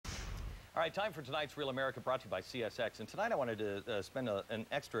All right, time for tonight's Real America, brought to you by CSX. And tonight I wanted to spend an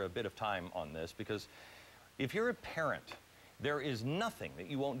extra bit of time on this because if you're a parent, there is nothing that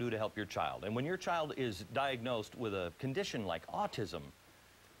you won't do to help your child. And when your child is diagnosed with a condition like autism,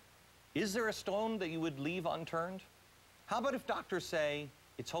 is there a stone that you would leave unturned? How about if doctors say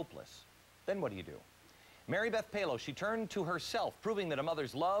it's hopeless? Then what do you do? Mary Beth Palo, she turned to herself, proving that a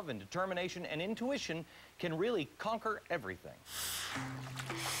mother's love and determination and intuition can really conquer everything.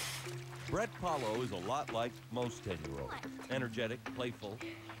 Brett Palo is a lot like most 10-year-olds. Energetic, playful,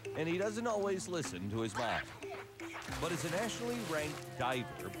 and he doesn't always listen to his mom. But as a nationally ranked diver,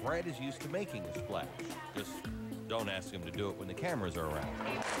 Brett is used to making a splash. Just don't ask him to do it when the cameras are around.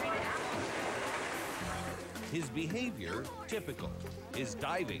 His behavior, typical. His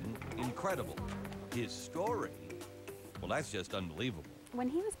diving, incredible. His story, well, that's just unbelievable. When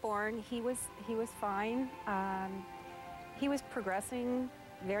he was born, he was fine. He was progressing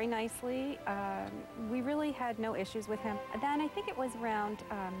very nicely. We really had no issues with him. Then I think it was around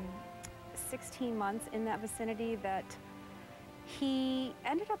 16 months in that vicinity that he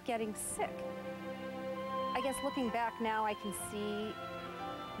ended up getting sick. I guess looking back now, I can see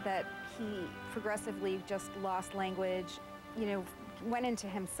that he progressively just lost language, you know, went into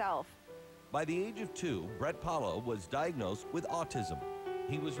himself. By the age of 2, Brett Palo was diagnosed with autism.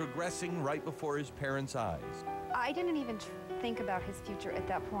 He was regressing right before his parents' eyes. I didn't even think about his future at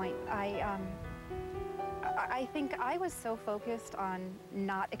that point. I think I was so focused on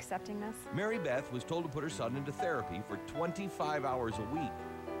not accepting this. Mary Beth was told to put her son into therapy for 25 hours a week.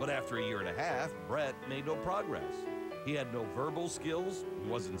 But after a year and a half, Brett made no progress. He had no verbal skills, he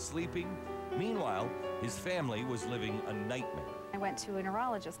wasn't sleeping. Meanwhile, his family was living a nightmare. I went to a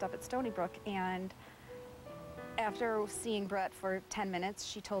neurologist up at Stony Brook, and after seeing Brett for 10 minutes,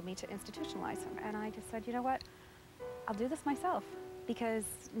 she told me to institutionalize him. And I just said, you know what, I'll do this myself because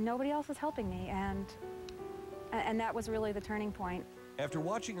nobody else is helping me. And that was really the turning point. After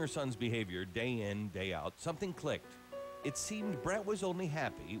watching her son's behavior day in, day out, something clicked. It seemed Brett was only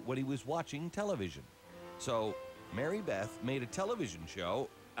happy when he was watching television. So Mary Beth made a television show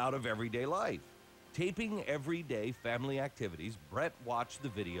out of everyday life. Taping everyday family activities, Brett watched the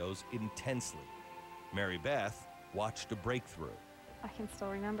videos intensely. Mary Beth watched a breakthrough. I can still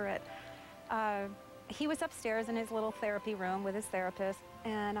remember it. He was upstairs in his little therapy room with his therapist,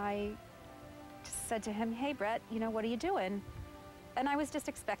 and I just said to him, hey, Brett, you know, what are you doing? And I was just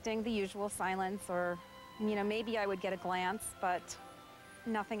expecting the usual silence, or, you know, maybe I would get a glance, but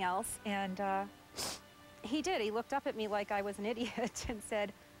nothing else. And he did. He looked up at me like I was an idiot and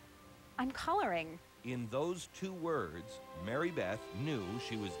said, I'm coloring. In those 2 words, Mary Beth knew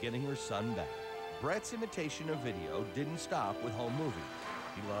she was getting her son back. Brett's imitation of video didn't stop with home movies.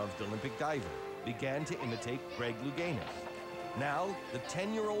 He loved Olympic diving, began to imitate Greg Louganis. Now, the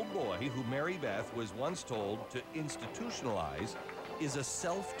 10-year-old boy who Mary Beth was once told to institutionalize is a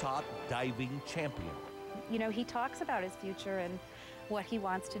self-taught diving champion. You know, he talks about his future and what he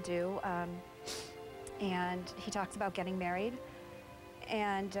wants to do, and he talks about getting married.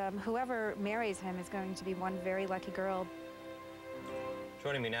 And whoever marries him is going to be one very lucky girl.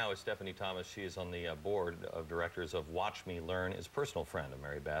 Joining me now is Stephanie Thomas. She is on the board of directors of Watch Me Learn, is a personal friend of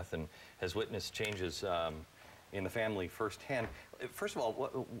Mary Beth and has witnessed changes in the family firsthand. First of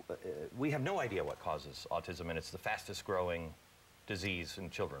all, we have no idea what causes autism, and it's the fastest growing disease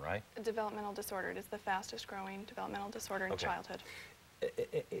in children, right? Developmental disorder. It is the fastest growing developmental disorder in childhood.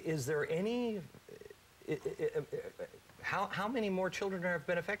 Is there any... How many more children have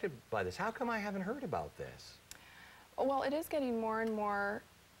been affected by this? How come I haven't heard about this? Well, it is getting more and more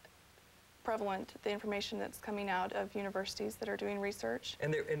prevalent, the information that's coming out of universities that are doing research.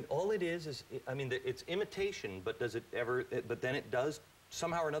 And all it is, I mean, it's imitation, but does it ever, but then it does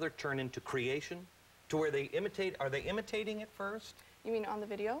somehow or another turn into creation? To where they imitate, are they imitating it first? You mean on the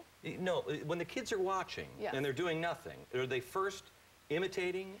video? No, when the kids are watching and they're doing nothing, are they first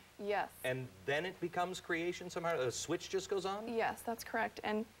imitating? Yes. And then it becomes creation somehow? A switch just goes on? Yes, that's correct.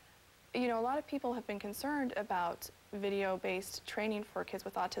 And, you know, a lot of people have been concerned about video-based training for kids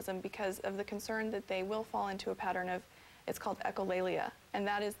with autism because of the concern that they will fall into a pattern of, it's called echolalia, and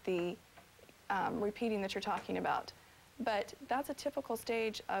that is the repeating that you're talking about. But that's a typical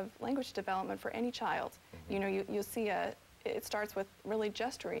stage of language development for any child. You know, you'll see it starts with really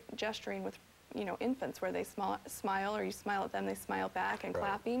gesturing with, you know, infants where they smile, or you smile at them, they smile back, and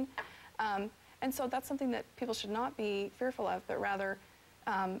clapping. And so that's something that people should not be fearful of, but rather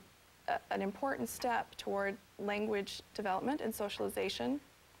an important step toward language development and socialization.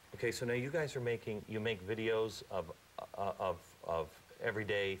 Okay, so now you guys are you make videos of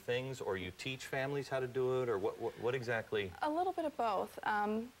everyday things, or you teach families how to do it, or what exactly? A little bit of both.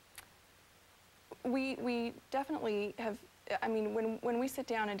 We definitely have, I mean, when we sit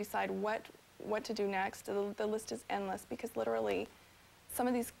down and decide what to do next, the list is endless, because literally some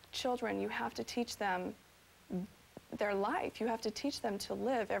of these children, you have to teach them their life. You have to teach them to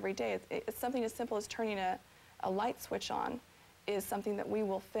live every day. It's something as simple as turning a light switch on is something that we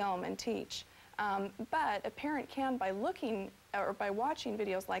will film and teach. But a parent can, by looking or by watching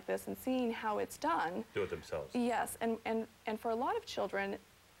videos like this and seeing how it's done, do it themselves. Yes, and for a lot of children,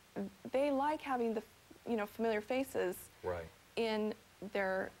 they like having the, you know, familiar faces Right. in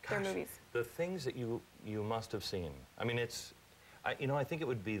their movies. The things that you must have seen. I mean, it's, you know, I think it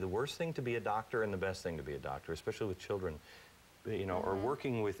would be the worst thing to be a doctor and the best thing to be a doctor, especially with children, you know, or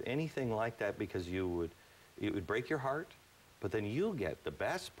working with anything like that, because it would break your heart, but then you get the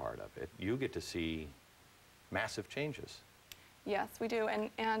best part of it. You get to see massive changes. Yes, we do,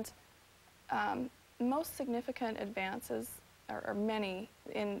 and most significant advances, or many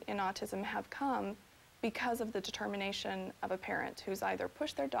in autism, have come because of the determination of a parent who's either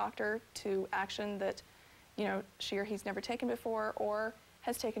pushed their doctor to action that, you know, she or he's never taken before, or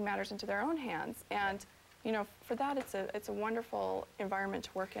has taken matters into their own hands. And, you know, for that, it's a wonderful environment to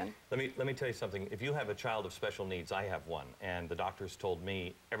work in. Let me tell you something. If you have a child of special needs, I have one, and the doctors told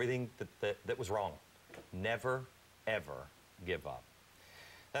me everything that was wrong. Never, ever give up.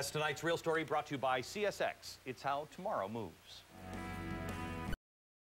 That's tonight's Real Story, brought to you by CSX. It's how tomorrow moves.